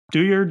Do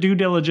your due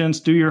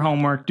diligence, do your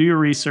homework, do your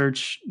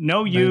research,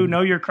 know you,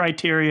 know your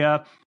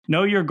criteria,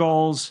 know your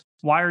goals.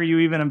 Why are you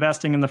even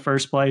investing in the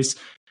first place?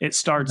 It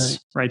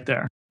starts right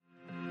there.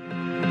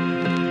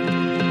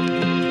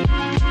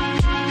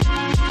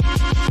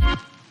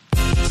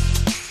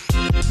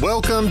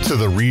 Welcome to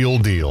The Real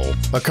Deal,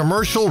 a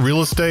commercial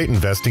real estate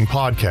investing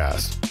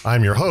podcast.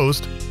 I'm your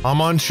host,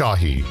 Aman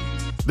Shahi.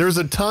 There's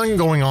a ton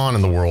going on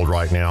in the world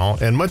right now,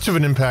 and much of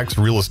it impacts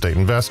real estate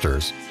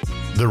investors.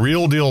 The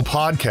Real Deal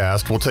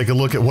podcast will take a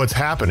look at what's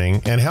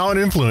happening and how it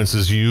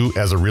influences you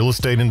as a real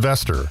estate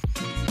investor.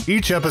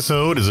 Each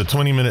episode is a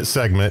 20-minute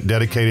segment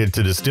dedicated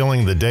to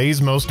distilling the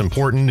day's most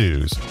important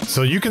news,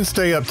 so you can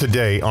stay up to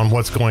date on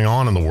what's going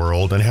on in the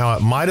world and how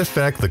it might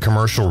affect the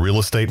commercial real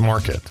estate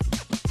market.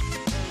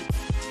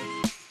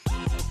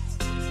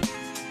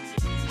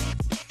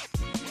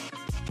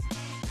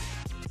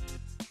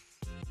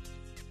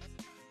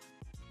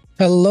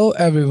 Hello,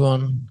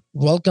 everyone.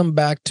 Welcome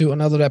back to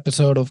another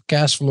episode of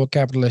Cash Flow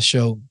Capitalist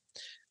Show.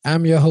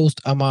 I'm your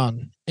host,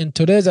 Aman. In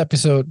today's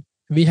episode,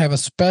 we have a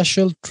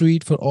special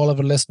treat for all of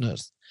our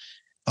listeners.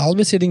 I'll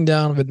be sitting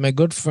down with my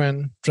good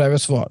friend,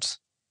 Travis Watts,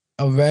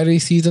 a very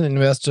seasoned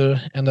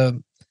investor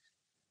and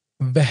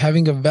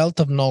having a wealth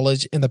of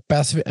knowledge in the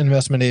passive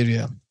investment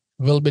area.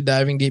 We'll be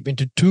diving deep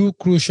into two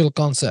crucial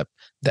concepts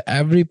that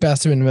every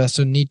passive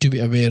investor needs to be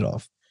aware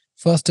of.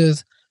 First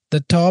is the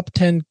top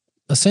 10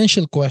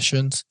 essential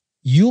questions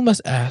you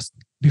must ask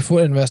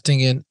before investing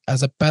in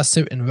as a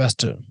passive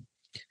investor.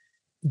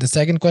 The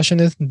second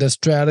question is the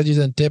strategies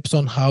and tips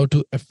on how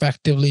to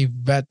effectively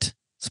vet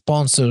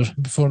sponsors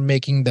before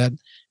making that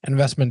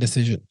investment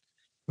decision,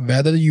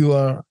 whether you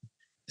are a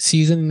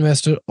seasoned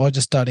investor or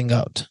just starting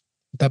out.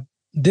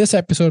 This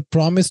episode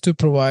promised to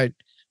provide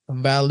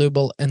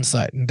valuable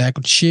insight that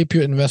could shape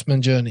your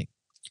investment journey.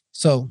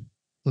 So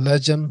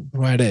let's jump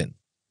right in.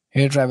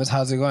 Hey, Travis,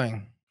 how's it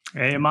going?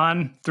 Hey,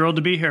 Aman. Thrilled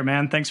to be here,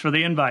 man. Thanks for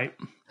the invite.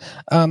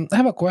 I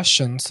have a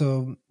question.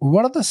 So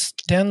what are the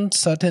 10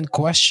 certain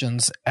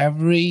questions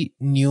every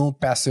new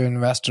passive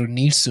investor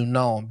needs to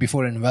know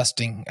before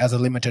investing as a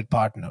limited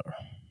partner?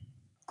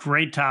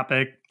 Great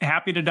topic.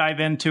 Happy to dive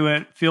into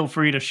it. Feel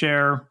free to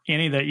share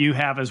any that you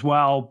have as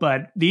well.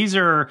 But these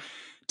are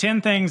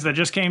 10 things that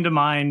just came to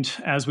mind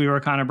as we were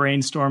kind of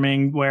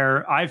brainstorming,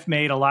 where I've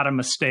made a lot of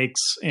mistakes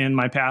in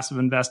my passive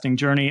investing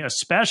journey,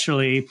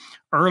 especially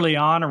early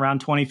on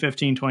around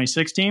 2015,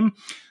 2016.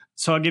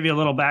 So I'll give you a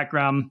little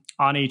background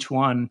on each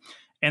one.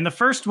 And the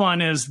first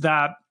one is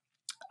that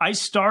I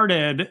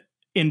started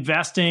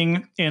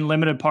investing in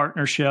limited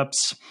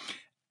partnerships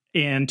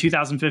in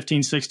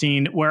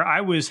 2015-16, where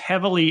I was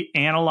heavily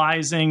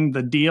analyzing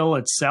the deal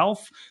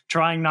itself,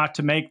 trying not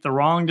to make the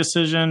wrong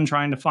decision,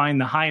 trying to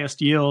find the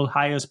highest yield,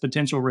 highest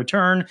potential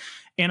return.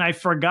 And I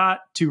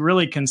forgot to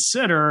really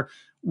consider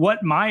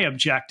what my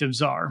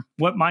objectives are,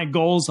 what my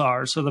goals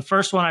are. So the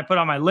first one I put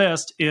on my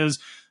list is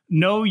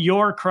know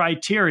your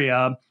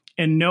criteria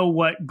and know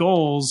what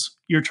goals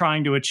you're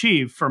trying to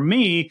achieve. For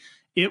me,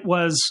 it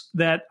was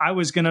that I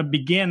was going to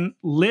begin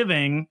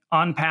living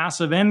on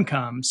passive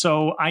income.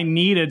 So I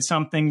needed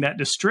something that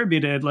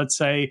distributed, let's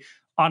say,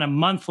 on a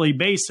monthly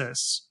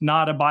basis,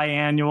 not a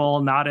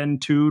biannual, not in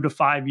 2 to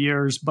 5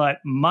 years, but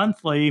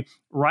monthly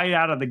right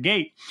out of the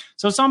gate.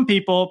 So some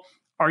people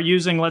are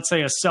using, let's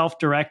say, a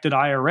self-directed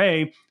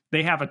IRA.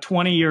 They have a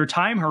 20-year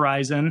time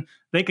horizon.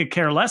 They could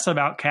care less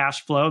about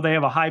cash flow. They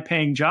have a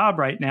high-paying job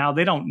right now.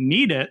 They don't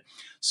need it.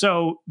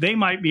 So they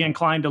might be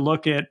inclined to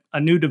look at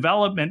a new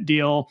development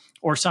deal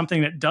or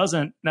something that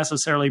doesn't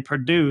necessarily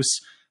produce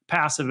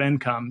passive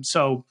income.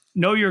 So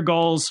know your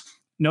goals,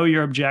 know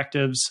your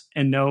objectives,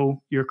 and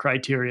know your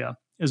criteria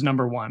is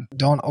number one.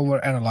 Don't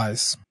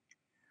overanalyze.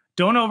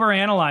 Don't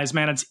overanalyze,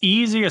 man. It's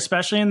easy,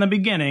 especially in the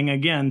beginning,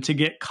 again, to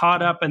get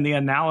caught up in the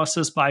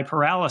analysis by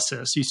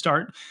paralysis. You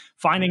start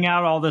finding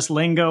out all this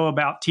lingo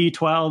about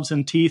T12s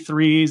and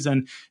T3s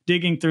and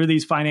digging through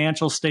these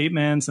financial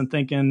statements and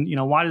thinking,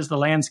 why does the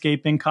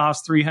landscaping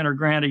cost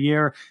 $300,000 a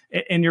year?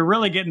 And you're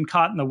really getting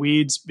caught in the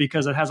weeds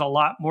because it has a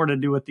lot more to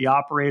do with the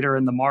operator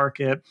and the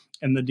market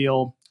and the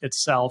deal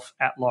itself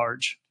at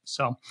large.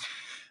 So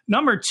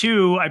number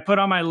two, I put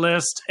on my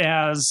list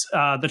as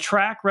the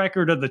track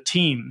record of the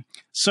team.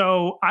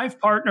 So I've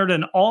partnered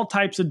in all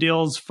types of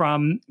deals,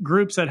 from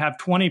groups that have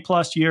 20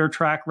 plus year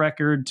track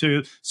record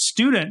to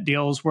student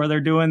deals where they're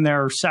doing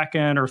their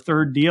second or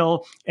third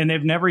deal and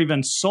they've never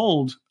even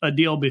sold a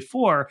deal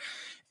before.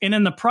 And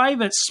in the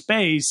private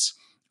space,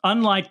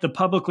 unlike the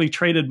publicly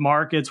traded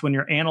markets, when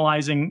you're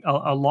analyzing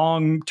a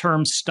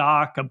long-term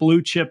stock, a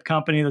blue chip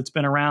company that's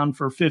been around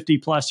for 50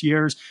 plus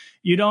years,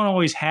 you don't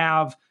always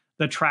have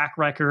the track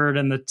record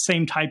and the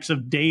same types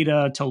of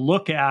data to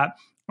look at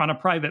on a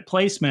private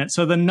placement.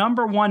 So the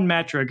number one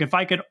metric, if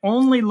I could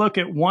only look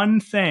at one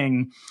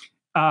thing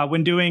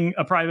when doing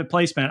a private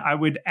placement, I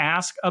would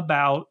ask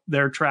about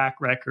their track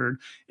record.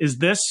 Is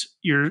this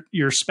your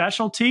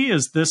specialty?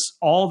 Is this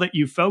all that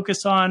you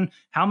focus on?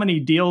 How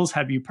many deals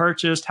have you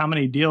purchased? How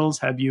many deals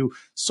have you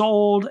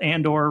sold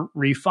and or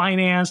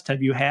refinanced?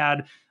 Have you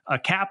had a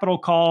capital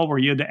call where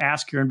you had to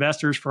ask your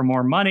investors for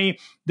more money?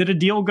 Did a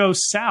deal go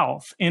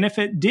south? And if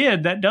it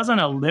did, that doesn't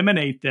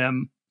eliminate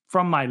them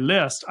from my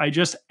list. I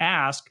just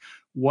ask,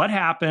 what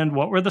happened?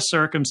 What were the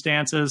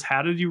circumstances?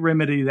 How did you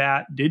remedy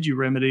that? Did you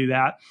remedy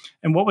that?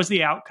 And what was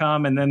the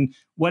outcome? And then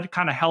what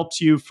kind of helps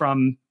you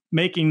from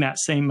making that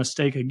same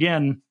mistake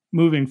again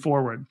moving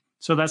forward?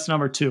 So that's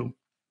number 2.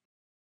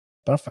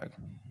 Perfect.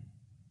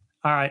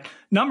 All right.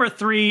 Number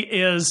 3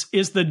 is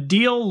the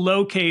deal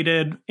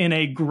located in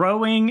a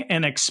growing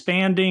and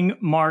expanding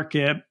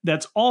market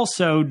that's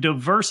also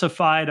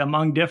diversified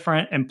among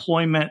different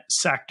employment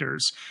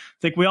sectors?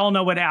 I think we all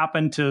know what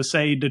happened to,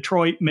 say,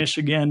 Detroit,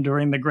 Michigan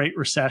during the Great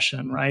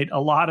Recession, right?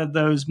 A lot of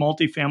those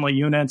multifamily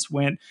units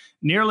went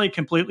nearly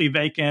completely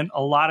vacant.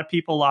 A lot of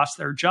people lost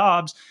their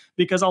jobs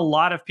because a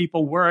lot of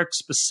people worked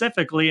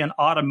specifically in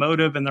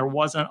automotive, and there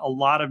wasn't a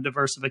lot of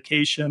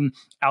diversification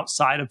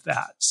outside of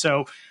that.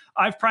 So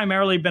I've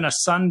primarily been a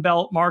Sun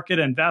Belt market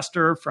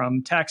investor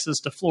from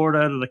Texas to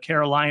Florida to the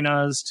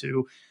Carolinas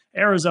to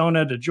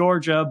Arizona to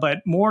Georgia. But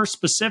more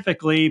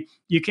specifically,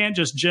 you can't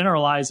just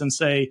generalize and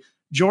say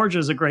Georgia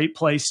is a great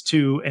place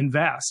to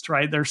invest,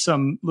 right? There's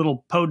some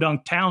little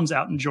podunk towns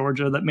out in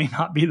Georgia that may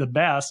not be the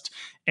best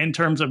in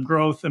terms of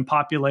growth and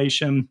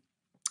population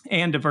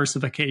and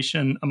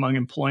diversification among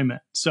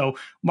employment. So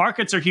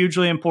markets are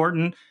hugely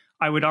important.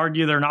 I would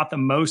argue they're not the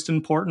most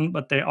important,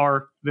 but they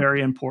are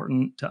very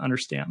important to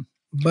understand.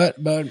 But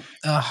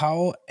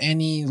how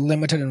any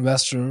limited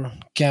investor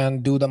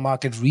can do the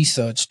market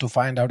research to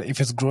find out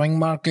if it's growing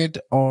market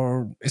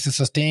or is it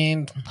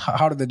sustained?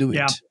 How do they do it?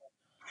 Yeah.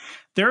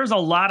 There's a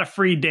lot of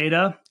free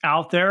data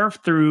out there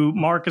through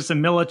Marcus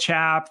and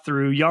Millichap,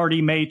 through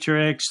Yardi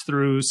Matrix,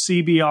 through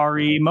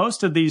CBRE.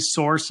 Most of these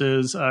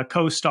sources,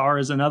 CoStar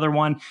is another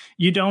one.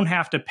 You don't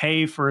have to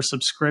pay for a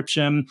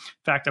subscription. In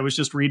fact, I was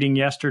just reading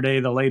yesterday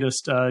the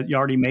latest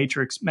Yardi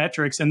Matrix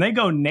metrics, and they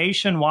go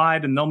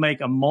nationwide and they'll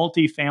make a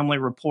multifamily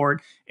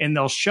report and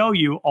they'll show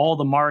you all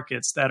the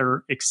markets that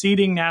are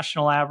exceeding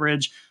national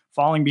average,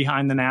 falling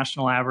behind the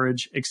national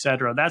average, et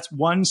cetera. That's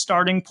one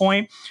starting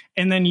point.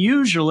 And then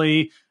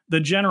usually the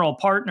general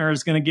partner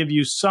is going to give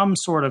you some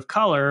sort of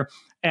color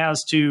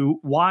as to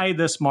why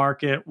this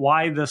market,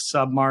 why this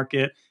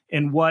submarket,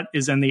 and what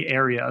is in the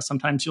area.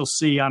 Sometimes you'll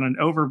see on an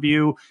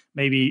overview,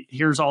 maybe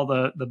here's all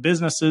the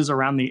businesses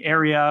around the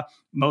area.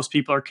 Most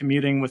people are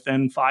commuting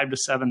within 5 to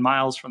 7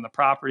 miles from the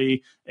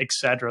property, et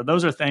cetera.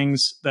 Those are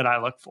things that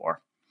I look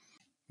for.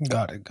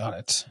 Got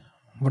it.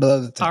 What are the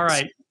other things? All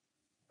right.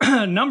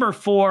 Number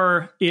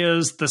 4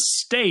 is the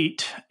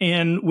state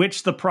in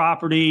which the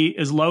property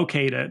is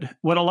located.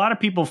 What a lot of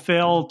people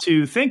fail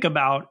to think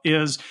about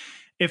is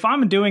if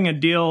I'm doing a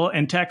deal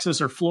in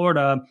Texas or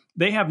Florida,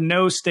 they have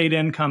no state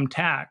income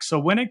tax. So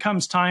when it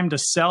comes time to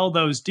sell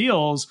those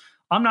deals,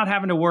 I'm not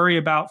having to worry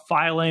about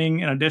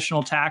filing an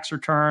additional tax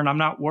return. I'm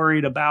not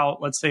worried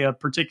about, let's say, a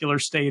particular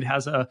state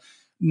has a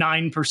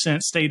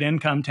 9% state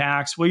income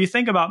tax. Well, you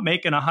think about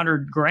making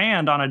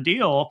 $100,000 on a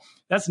deal,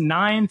 that's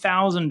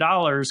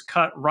 $9,000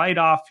 cut right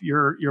off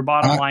your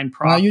bottom line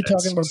profits. Are you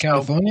talking about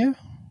California?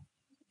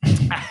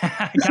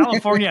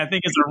 California, I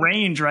think, is a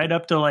range right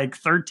up to like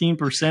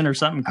 13% or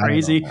something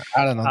crazy.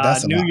 I don't know.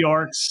 That's New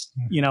York's,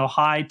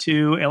 high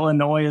too.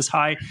 Illinois is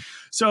high.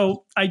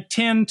 So I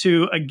tend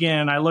to,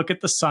 again, I look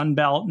at the Sun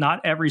Belt.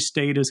 Not every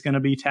state is going to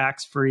be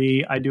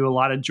tax-free. I do a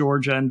lot of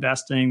Georgia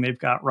investing. They've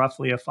got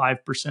roughly a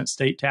 5%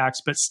 state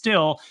tax, but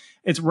still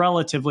it's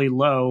relatively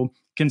low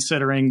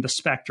considering the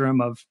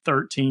spectrum of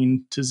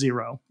 13 to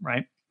 0,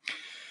 right?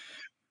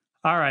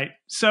 All right.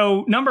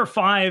 So number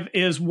 5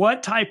 is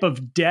what type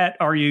of debt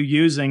are you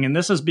using? And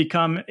this has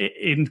become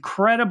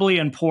incredibly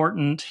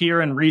important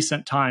here in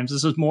recent times.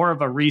 This is more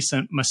of a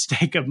recent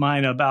mistake of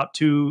mine about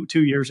two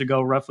years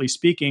ago, roughly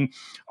speaking.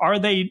 Are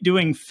they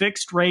doing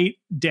fixed rate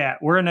debt?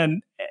 We're in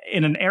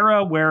an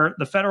era where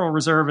the Federal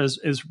Reserve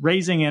is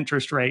raising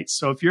interest rates.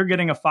 So if you're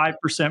getting a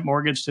 5%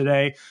 mortgage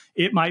today,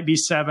 it might be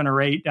 7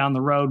 or 8 down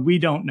the road. We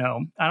don't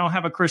know. I don't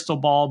have a crystal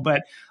ball,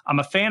 but I'm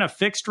a fan of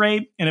fixed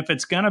rate. And if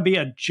it's going to be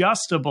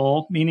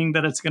adjustable, meaning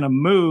that it's going to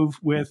move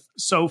with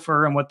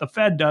SOFR and what the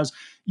Fed does,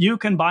 you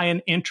can buy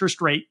an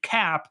interest rate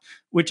cap,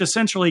 which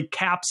essentially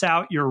caps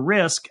out your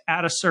risk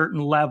at a certain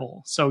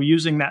level. So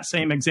using that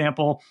same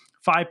example,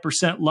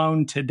 5%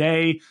 loan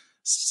today,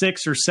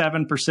 6 or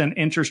 7%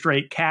 interest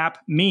rate cap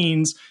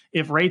means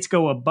if rates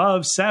go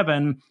above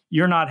 7,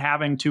 you're not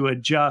having to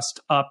adjust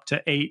up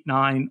to 8,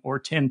 9, or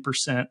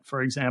 10%,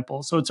 for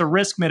example. So it's a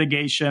risk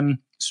mitigation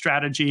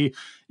strategy.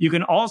 You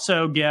can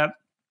also get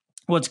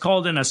what's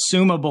called an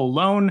assumable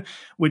loan,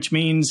 which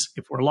means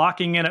if we're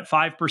locking in at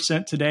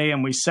 5% today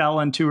and we sell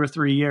in 2 or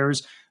 3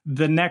 years,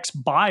 the next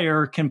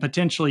buyer can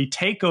potentially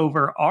take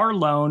over our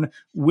loan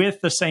with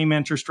the same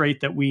interest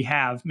rate that we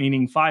have,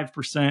 meaning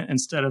 5%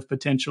 instead of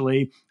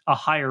potentially a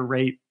higher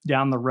rate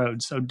down the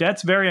road. So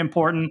debt's very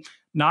important.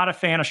 Not a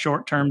fan of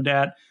short-term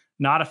debt,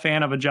 not a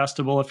fan of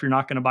adjustable if you're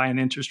not going to buy an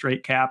interest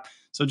rate cap.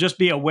 So just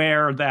be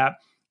aware that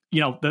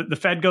the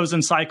Fed goes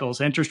in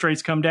cycles. Interest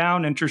rates come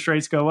down, interest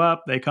rates go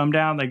up, they come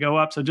down, they go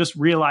up. So just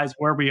realize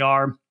where we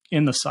are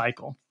in the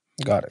cycle.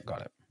 Got it.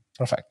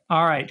 Perfect.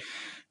 All right.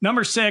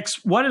 Number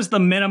 6, what is the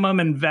minimum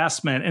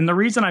investment? And the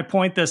reason I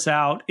point this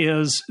out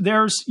is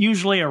there's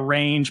usually a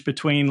range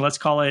between, let's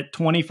call it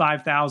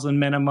 25,000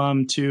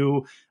 minimum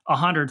to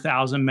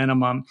 100,000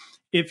 minimum.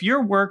 If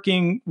you're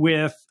working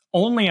with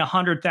only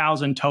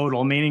 100,000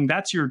 total, meaning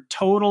that's your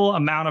total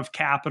amount of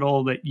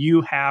capital that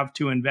you have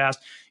to invest,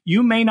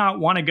 you may not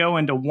want to go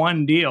into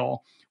one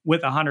deal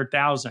with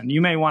 100,000.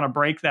 You may want to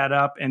break that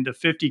up into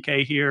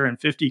 50K here and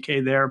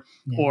 50K there,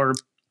 or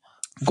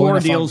 4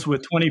 deals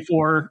with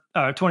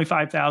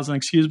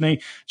 25,000,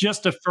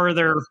 just to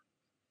further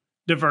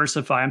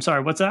diversify. I'm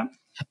sorry, what's that?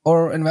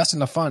 Or invest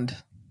in a fund.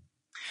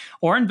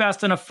 Or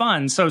invest in a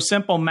fund. So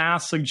simple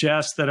math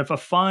suggests that if a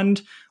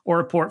fund or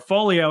a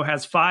portfolio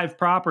has 5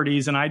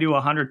 properties and I do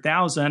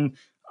 100,000,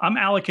 I'm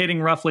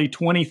allocating roughly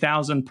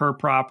 20,000 per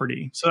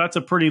property. So that's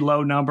a pretty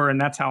low number, and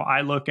that's how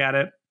I look at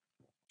it.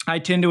 I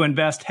tend to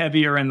invest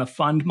heavier in the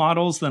fund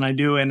models than I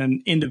do in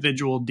an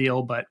individual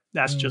deal, but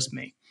that's just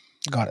me.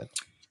 Got it.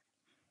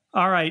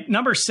 All right.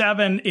 Number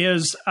 7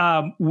 is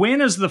when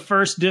is the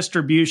first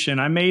distribution?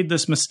 I made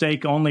this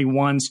mistake only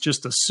once,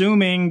 just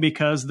assuming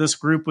because this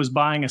group was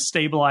buying a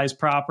stabilized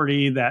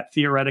property that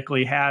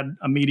theoretically had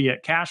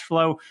immediate cash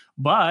flow,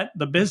 but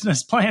the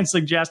business plan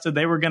suggested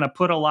they were going to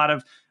put a lot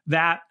of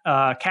that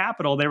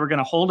capital, they were going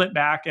to hold it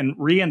back and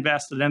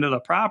reinvest it into the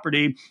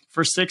property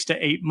for 6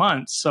 to 8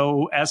 months.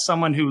 So as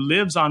someone who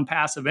lives on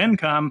passive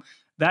income,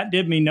 that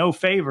did me no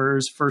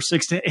favors for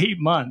 6 to 8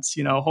 months.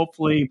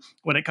 Hopefully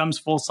when it comes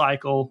full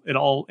cycle, it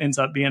all ends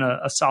up being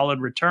a solid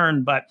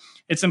return. But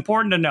it's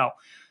important to know,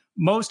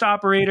 most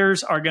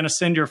operators are going to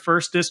send your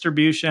first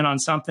distribution on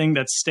something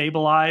that's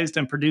stabilized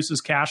and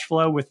produces cash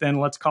flow within,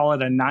 let's call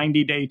it a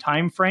 90-day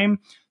time frame.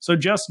 So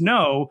just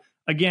know,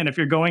 again, if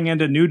you're going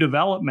into new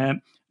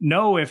development,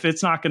 know if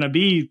it's not going to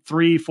be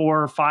 3,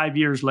 4, 5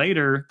 years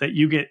later that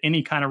you get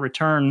any kind of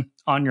return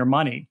on your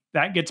money.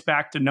 That gets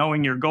back to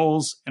knowing your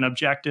goals and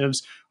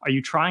objectives. Are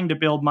you trying to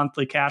build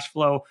monthly cash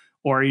flow,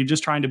 or are you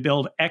just trying to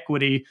build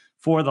equity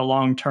for the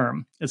long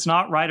term? It's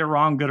not right or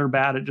wrong, good or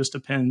bad. It just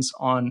depends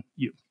on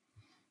you.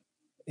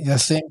 Yeah,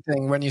 same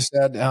thing when you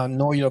said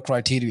know your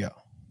criteria.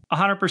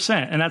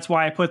 100%. And that's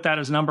why I put that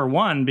as number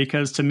 1,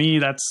 because to me,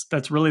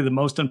 that's really the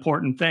most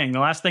important thing.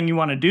 The last thing you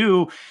want to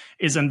do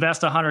is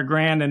invest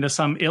 $100,000 into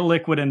some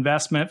illiquid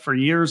investment for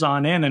years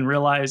on end and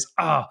realize,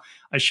 oh,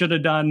 I should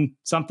have done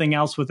something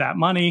else with that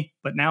money,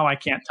 but now I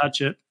can't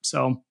touch it.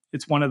 So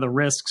it's one of the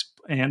risks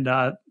and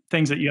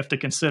things that you have to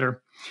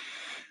consider.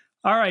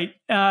 All right.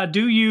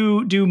 Do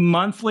you do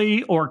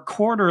monthly or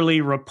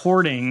quarterly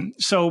reporting?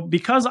 So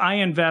because I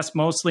invest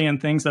mostly in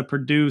things that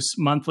produce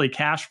monthly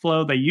cash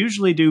flow, they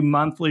usually do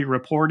monthly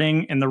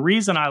reporting. And the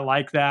reason I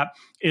like that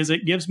is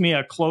it gives me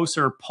a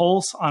closer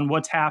pulse on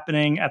what's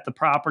happening at the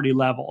property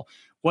level.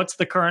 What's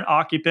the current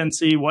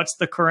occupancy? What's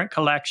the current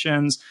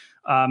collections?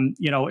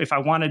 If I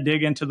want to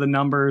dig into the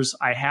numbers,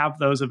 I have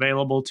those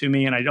available to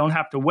me, and I don't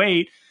have to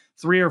wait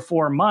 3 or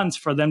 4 months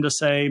for them to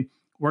say,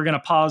 we're going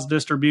to pause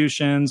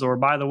distributions, or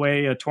by the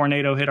way, a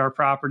tornado hit our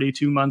property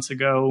 2 months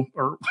ago,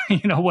 or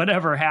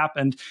whatever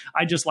happened.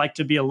 I just like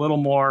to be a little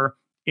more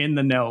in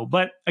the know.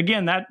 But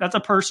again, that's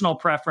a personal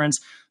preference.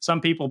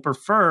 Some people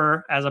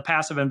prefer, as a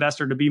passive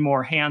investor, to be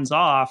more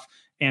hands-off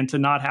and to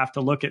not have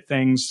to look at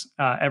things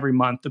every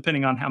month,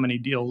 depending on how many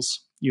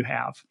deals you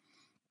have.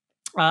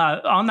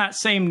 On that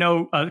same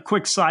note, a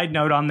quick side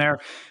note on there,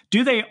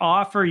 do they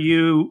offer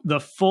you the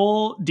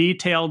full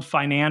detailed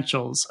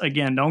financials?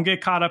 Again, don't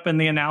get caught up in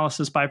the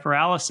analysis by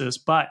paralysis,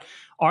 but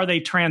are they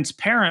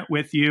transparent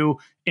with you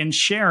in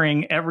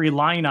sharing every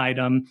line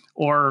item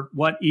or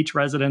what each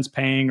resident's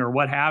paying or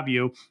what have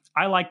you?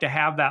 I like to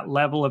have that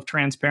level of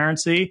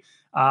transparency.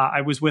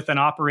 I was with an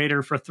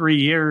operator for 3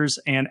 years,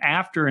 and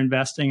after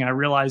investing, I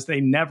realized they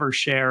never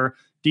share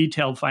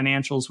detailed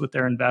financials with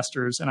their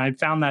investors. And I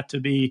found that to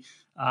be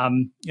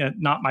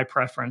not my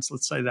preference.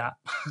 Let's say that.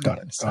 Got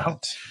it.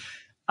 Got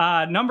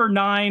it. Number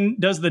 9,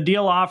 does the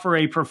deal offer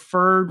a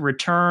preferred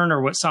return,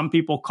 or what some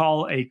people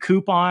call a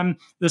coupon?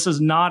 This is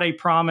not a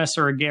promise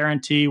or a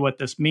guarantee. What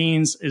this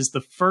means is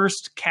the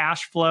first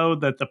cash flow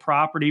that the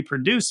property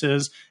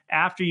produces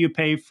after you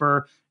pay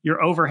for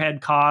your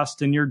overhead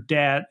cost and your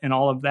debt and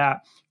all of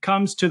that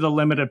comes to the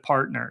limited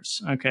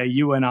partners, okay,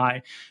 you and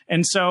I.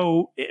 And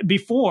so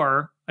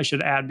before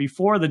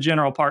the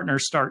general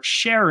partners start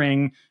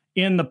sharing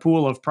in the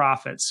pool of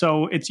profits.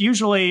 So it's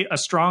usually a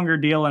stronger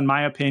deal, in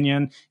my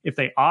opinion. If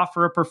they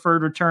offer a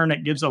preferred return,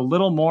 it gives a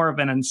little more of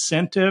an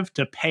incentive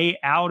to pay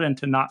out and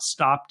to not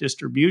stop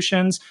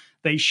distributions.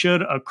 They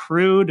should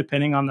accrue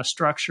depending on the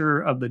structure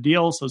of the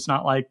deal. So it's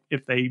not like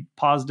if they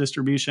pause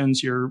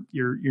distributions, you're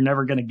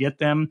never going to get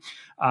them.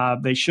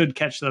 They should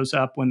catch those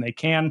up when they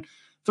can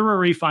through a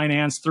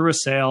refinance, through a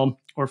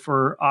sale, or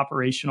for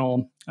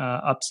operational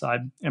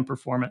upside and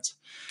performance.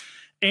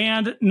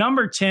 And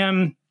number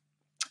 10,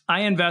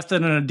 I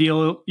invested in a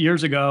deal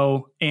years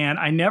ago, and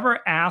I never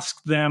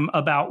asked them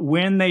about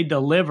when they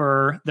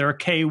deliver their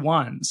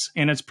K1s.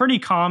 And it's pretty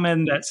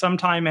common that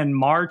sometime in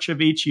March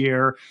of each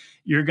year,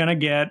 you're going to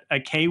get a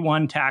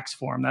K1 tax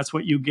form. That's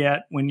what you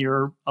get when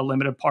you're a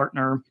limited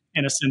partner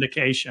in a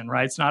syndication,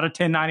 right? It's not a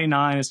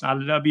 1099, it's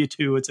not a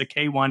W-2, it's a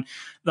K-1.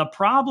 The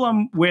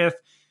problem with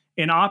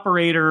an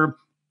operator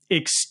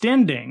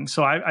extending,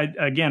 so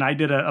I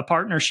did a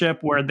partnership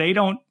where they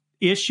don't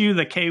issue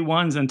the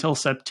K-1s until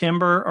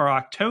September or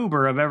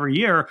October of every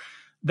year.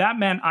 That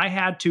meant I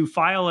had to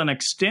file an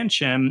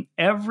extension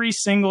every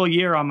single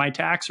year on my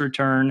tax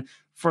return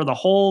for the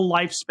whole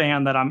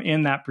lifespan that I'm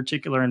in that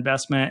particular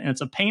investment. And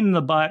it's a pain in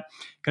the butt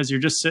because you're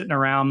just sitting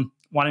around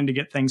wanting to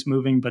get things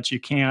moving, but you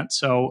can't.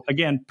 So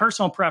again,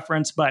 personal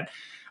preference, but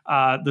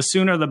the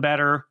sooner the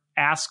better.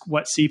 Ask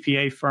what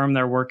CPA firm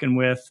they're working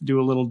with, do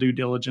a little due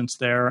diligence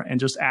there, and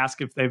just ask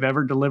if they've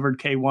ever delivered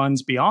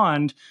K-1s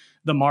beyond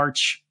the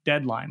March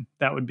deadline.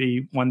 That would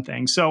be one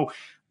thing. So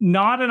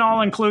not an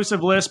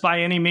all-inclusive list by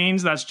any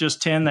means. That's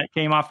just 10 that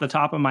came off the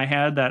top of my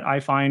head that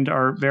I find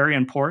are very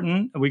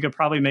important. We could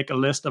probably make a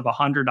list of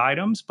 100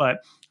 items,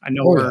 but I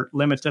know we're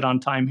limited on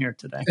time here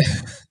today.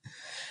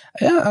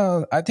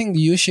 Yeah, I think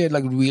you shared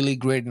like really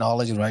great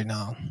knowledge right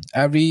now.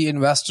 Every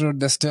investor,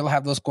 they still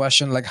have those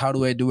questions like, how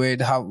do I do it?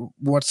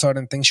 What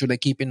certain things should I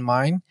keep in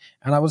mind?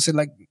 And I would say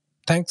like,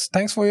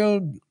 thanks for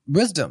your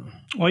wisdom.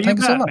 Well, you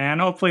bet, so much, man.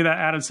 Hopefully that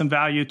added some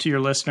value to your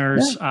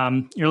listeners.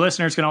 Yeah. Your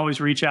listeners can always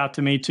reach out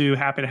to me too.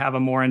 Happy to have a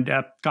more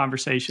in-depth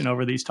conversation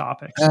over these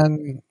topics.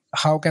 And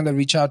how can they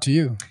reach out to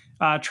you?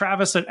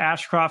 Travis at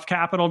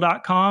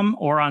ashcroftcapital.com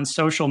or on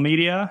social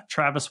media,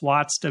 Travis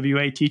Watts,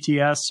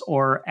 WATTS,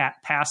 or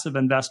at Passive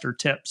Investor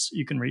Tips.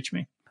 You can reach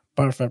me.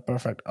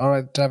 Perfect. All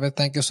right, Travis,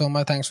 thank you so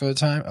much. Thanks for your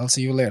time. I'll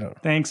see you later.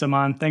 Thanks,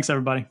 Aman. Thanks,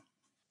 everybody.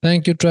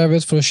 Thank you,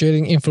 Travis, for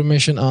sharing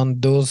information on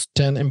those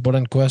 10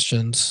 important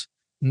questions.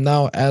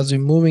 Now, as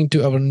we're moving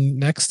to our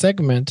next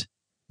segment,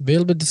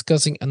 we'll be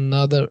discussing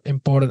another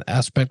important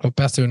aspect of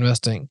passive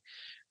investing,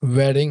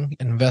 vetting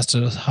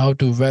investors, how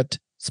to vet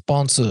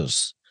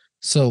sponsors.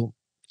 So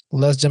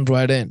let's jump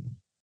right in.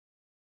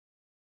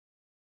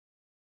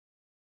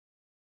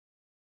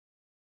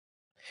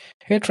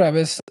 Hey,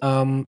 Travis.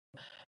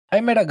 I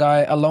met a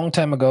guy a long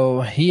time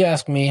ago. He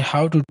asked me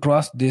how to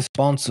trust these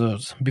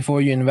sponsors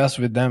before you invest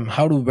with them,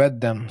 how to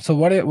vet them. So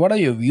what are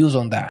your views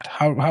on that?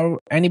 How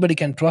anybody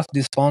can trust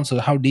these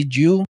sponsors? How did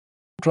you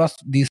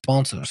trust these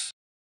sponsors?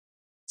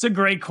 It's a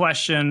great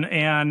question,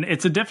 and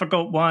it's a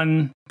difficult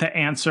one to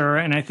answer.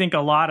 And I think a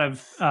lot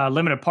of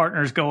limited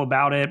partners go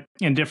about it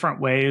in different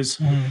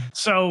ways.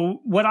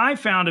 So what I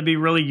found to be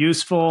really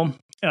useful,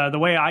 the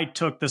way I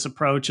took this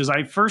approach is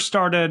I first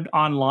started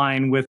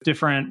online with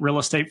different real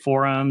estate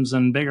forums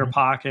and bigger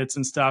pockets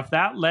and stuff.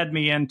 That led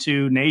me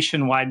into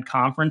nationwide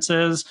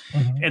conferences.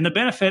 And the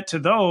benefit to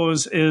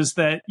those is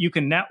that you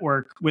can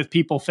network with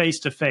people face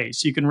to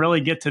face. You can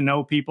really get to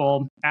know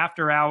people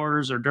after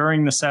hours or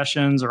during the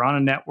sessions or on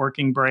a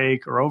networking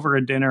break or over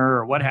a dinner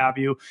or what have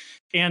you.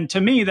 And to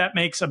me, that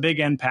makes a big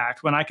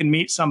impact when I can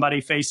meet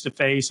somebody face to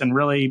face and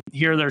really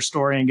hear their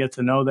story and get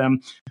to know them.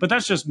 But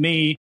that's just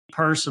me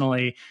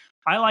personally.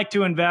 I like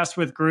to invest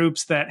with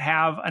groups that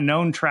have a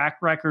known track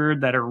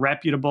record, that are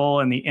reputable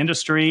in the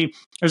industry.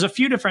 There's a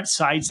few different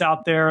sites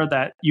out there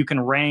that you can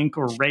rank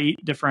or rate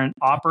different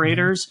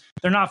operators.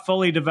 They're not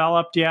fully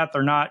developed yet.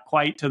 They're not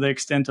quite to the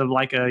extent of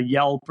like a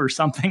Yelp or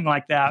something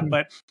like that,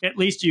 but at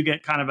least you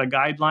get kind of a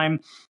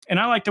guideline. And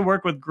I like to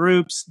work with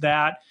groups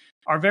that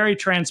are very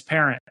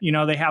transparent. You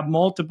know, they have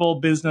multiple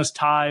business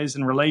ties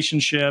and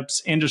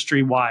relationships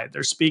industry-wide.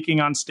 They're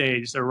speaking on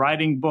stage, they're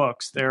writing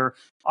books, they're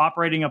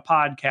operating a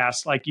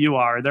podcast like you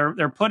are.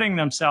 They're putting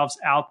themselves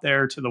out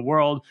there to the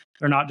world.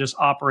 They're not just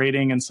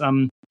operating in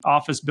some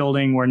office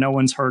building where no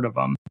one's heard of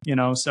them, you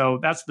know. So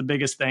that's the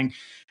biggest thing.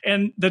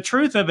 And the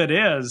truth of it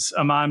is,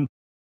 Aman,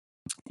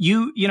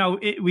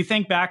 we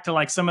think back to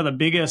like some of the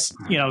biggest,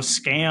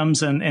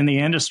 scams in the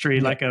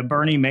industry, like a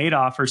Bernie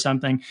Madoff or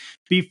something.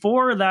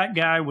 Before that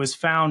guy was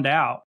found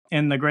out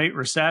in the Great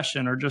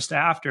Recession or just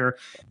after,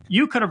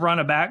 you could have run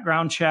a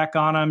background check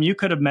on him. You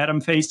could have met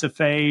him face to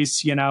face.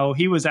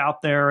 He was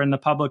out there in the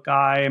public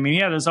eye. I mean, he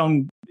had his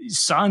own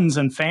sons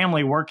and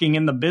family working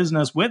in the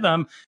business with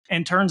him.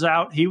 And turns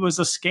out he was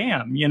a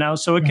scam,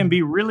 so it can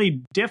be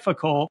really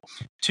difficult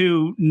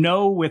to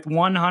know with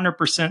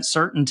 100%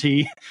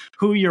 certainty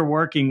who you're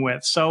working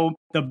with. So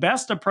the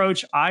best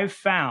approach I've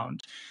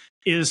found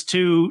is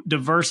to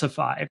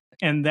diversify.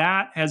 And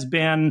that has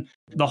been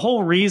the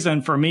whole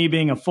reason for me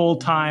being a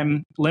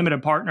full-time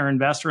limited partner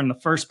investor in the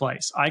first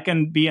place. I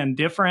can be in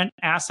different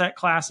asset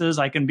classes.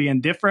 I can be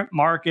in different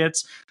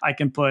markets. I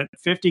can put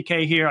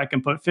 50K here. I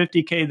can put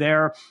 50K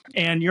there.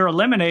 And you're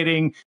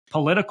eliminating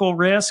political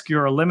risk.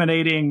 You're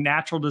eliminating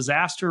natural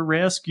disaster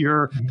risk.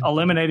 You're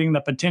eliminating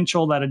the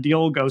potential that a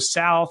deal goes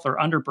south or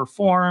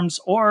underperforms,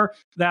 or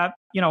that,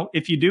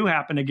 if you do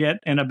happen to get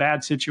in a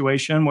bad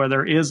situation where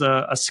there is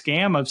a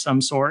scam of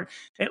some sort,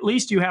 at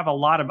least you have a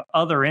lot of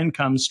other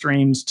income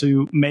streams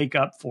to make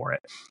up for it.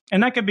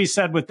 And that could be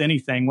said with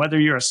anything, whether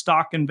you're a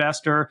stock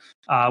investor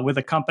with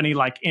a company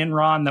like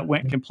Enron that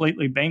went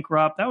completely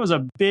bankrupt. That was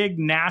a big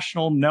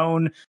national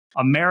known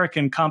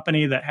American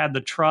company that had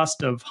the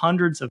trust of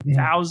hundreds of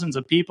thousands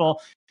of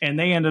people, and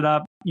they ended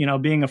up,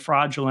 being a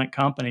fraudulent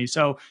company.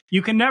 So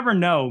you can never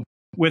know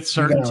with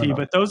certainty,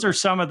 but those are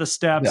some of the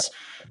steps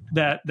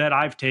that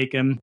I've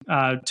taken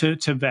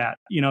to vet.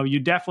 You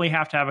definitely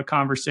have to have a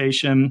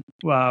conversation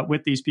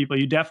with these people.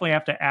 You definitely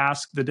have to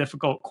ask the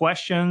difficult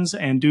questions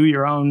and do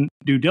your own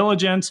due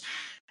diligence,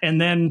 and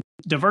then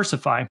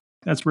diversify.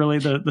 That's really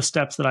the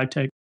steps that I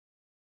take.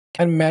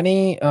 And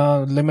many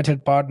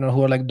limited partners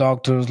who are like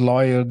doctors,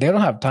 lawyers, they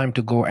don't have time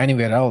to go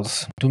anywhere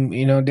else.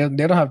 They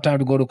don't have time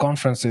to go to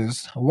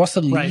conferences. What's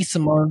the least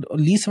amount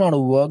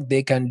of work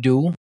they can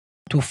do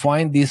to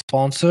find these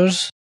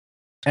sponsors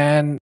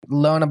and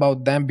learn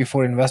about them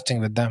before investing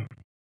with them?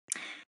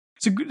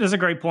 That's a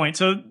great point.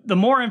 So the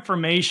more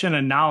information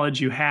and knowledge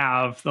you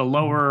have, the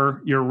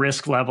lower your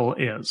risk level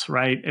is,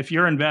 right? If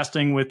you're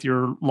investing with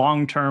your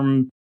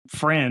long-term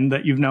friend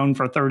that you've known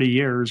for 30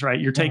 years, right?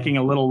 You're taking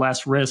a little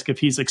less risk if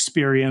he's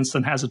experienced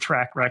and has a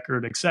track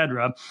record, et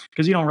cetera,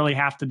 because you don't really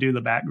have to do the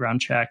background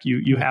check.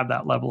 You have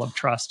that level of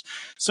trust.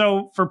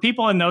 So for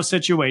people in those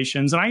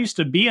situations, and I used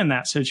to be in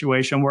that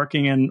situation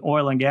working in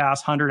oil and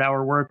gas,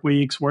 100-hour work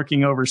weeks,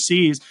 working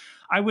overseas,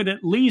 I would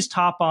at least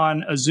hop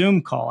on a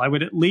Zoom call. I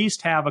would at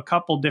least have a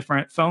couple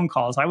different phone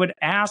calls. I would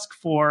ask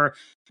for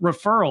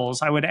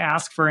referrals. I would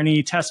ask for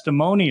any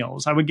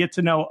testimonials. I would get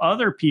to know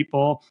other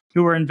people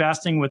who are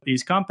investing with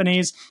these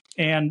companies.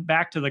 And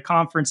back to the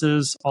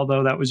conferences,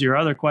 although that was your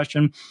other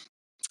question,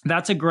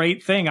 that's a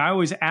great thing. I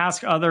always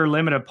ask other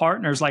limited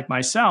partners like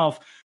myself,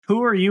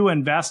 who are you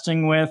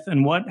investing with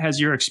and what has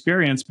your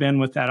experience been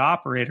with that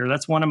operator?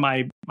 That's one of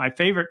my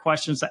favorite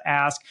questions to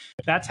ask.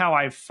 That's how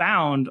I've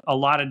found a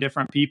lot of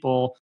different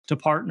people to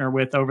partner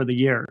with over the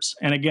years.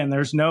 And again,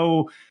 there's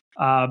no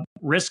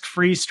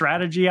risk-free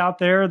strategy out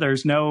there.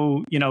 There's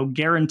no,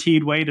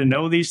 guaranteed way to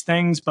know these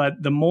things,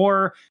 but the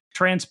more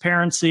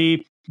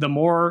transparency, the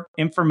more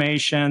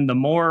information, the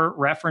more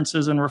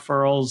references and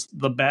referrals,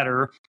 the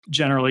better,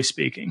 generally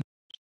speaking.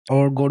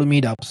 Or go to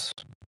meetups.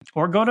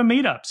 Or go to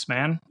meetups,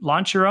 man.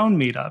 Launch your own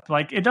meetup.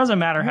 Like, it doesn't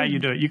matter how you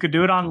do it. You could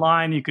do it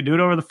online. You could do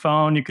it over the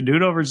phone. You could do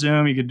it over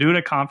Zoom. You could do it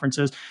at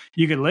conferences.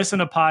 You could listen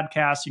to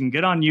podcasts. You can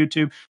get on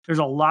YouTube. There's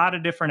a lot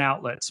of different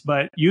outlets,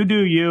 but you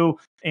do you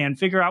and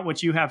figure out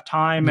what you have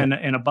time and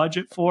a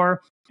budget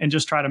for, and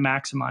just try to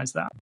maximize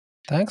that.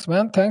 Thanks,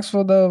 man. Thanks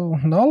for the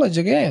knowledge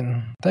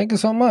again. Thank you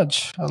so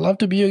much. I'd love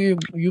to be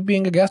you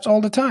being a guest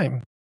all the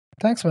time.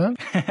 Thanks, man.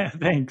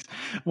 Thanks.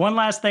 One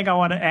last thing I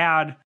want to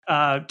add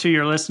to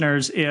your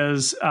listeners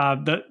is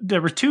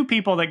there were two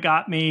people that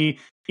got me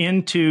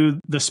into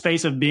the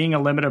space of being a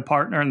limited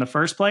partner in the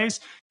first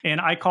place,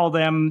 and I call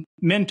them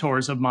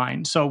mentors of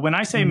mine. So when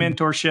I say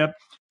mentorship,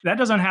 that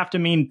doesn't have to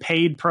mean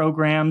paid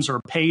programs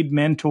or paid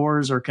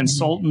mentors or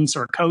consultants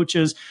or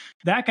coaches.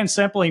 That can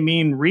simply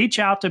mean reach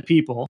out to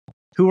people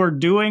who are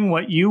doing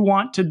what you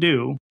want to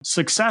do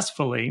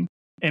successfully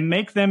and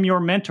make them your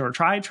mentor.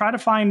 Try to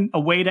find a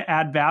way to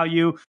add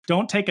value.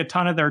 Don't take a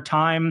ton of their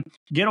time.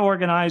 Get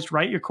organized,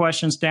 write your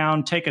questions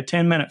down, take a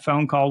 10-minute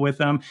phone call with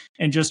them,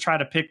 and just try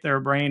to pick their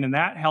brain. And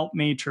that helped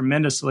me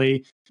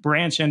tremendously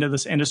branch into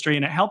this industry.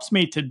 And it helps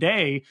me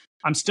today.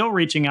 I'm still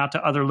reaching out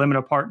to other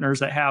limited partners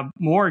that have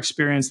more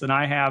experience than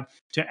I have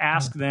to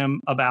ask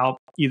them about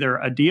either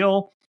a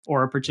deal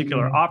or a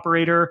particular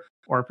operator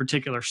or a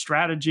particular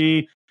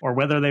strategy, or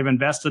whether they've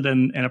invested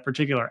in a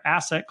particular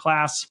asset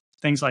class.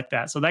 Things like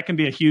that. So that can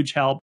be a huge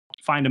help.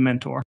 Find a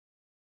mentor.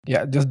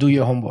 Yeah, just do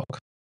your homework.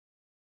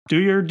 Do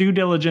your due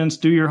diligence,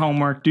 do your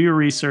homework, do your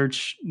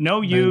research,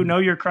 know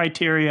your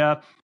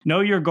criteria, know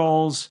your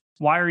goals.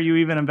 Why are you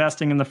even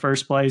investing in the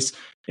first place?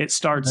 It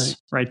starts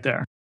right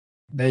there.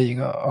 There you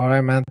go. All right,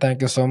 man.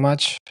 Thank you so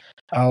much.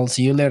 I'll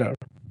see you later.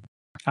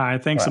 All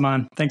right. Thanks,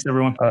 Aman. Thanks,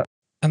 everyone.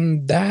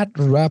 And that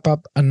wrap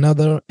up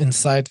another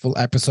insightful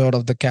episode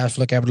of the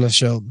Cashflow Capitalist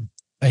Show.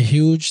 A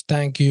huge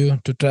thank you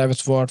to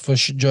Travis Ward for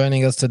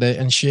joining us today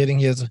and sharing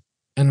his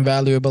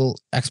invaluable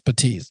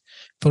expertise.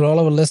 For all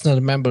our listeners,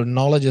 remember,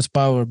 knowledge is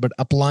power, but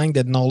applying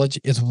that knowledge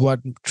is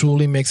what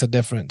truly makes a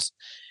difference.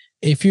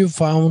 If you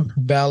found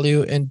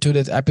value in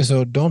today's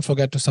episode, don't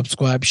forget to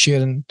subscribe,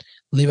 share, and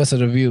leave us a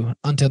review.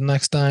 Until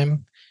next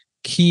time,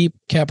 keep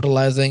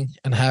capitalizing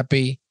and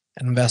happy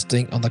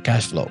investing on the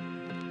cash flow.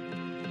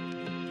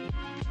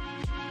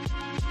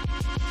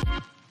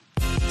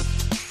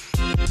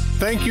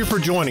 Thank you for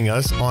joining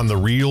us on The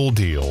Real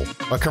Deal,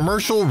 a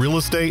commercial real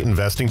estate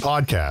investing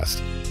podcast,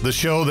 the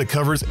show that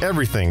covers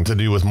everything to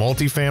do with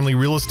multifamily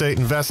real estate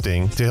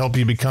investing to help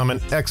you become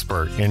an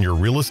expert in your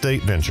real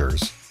estate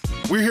ventures.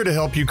 We're here to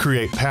help you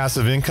create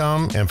passive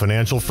income and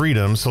financial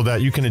freedom so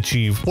that you can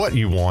achieve what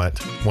you want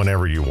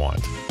whenever you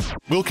want.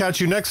 We'll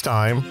catch you next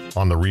time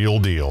on The Real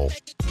Deal.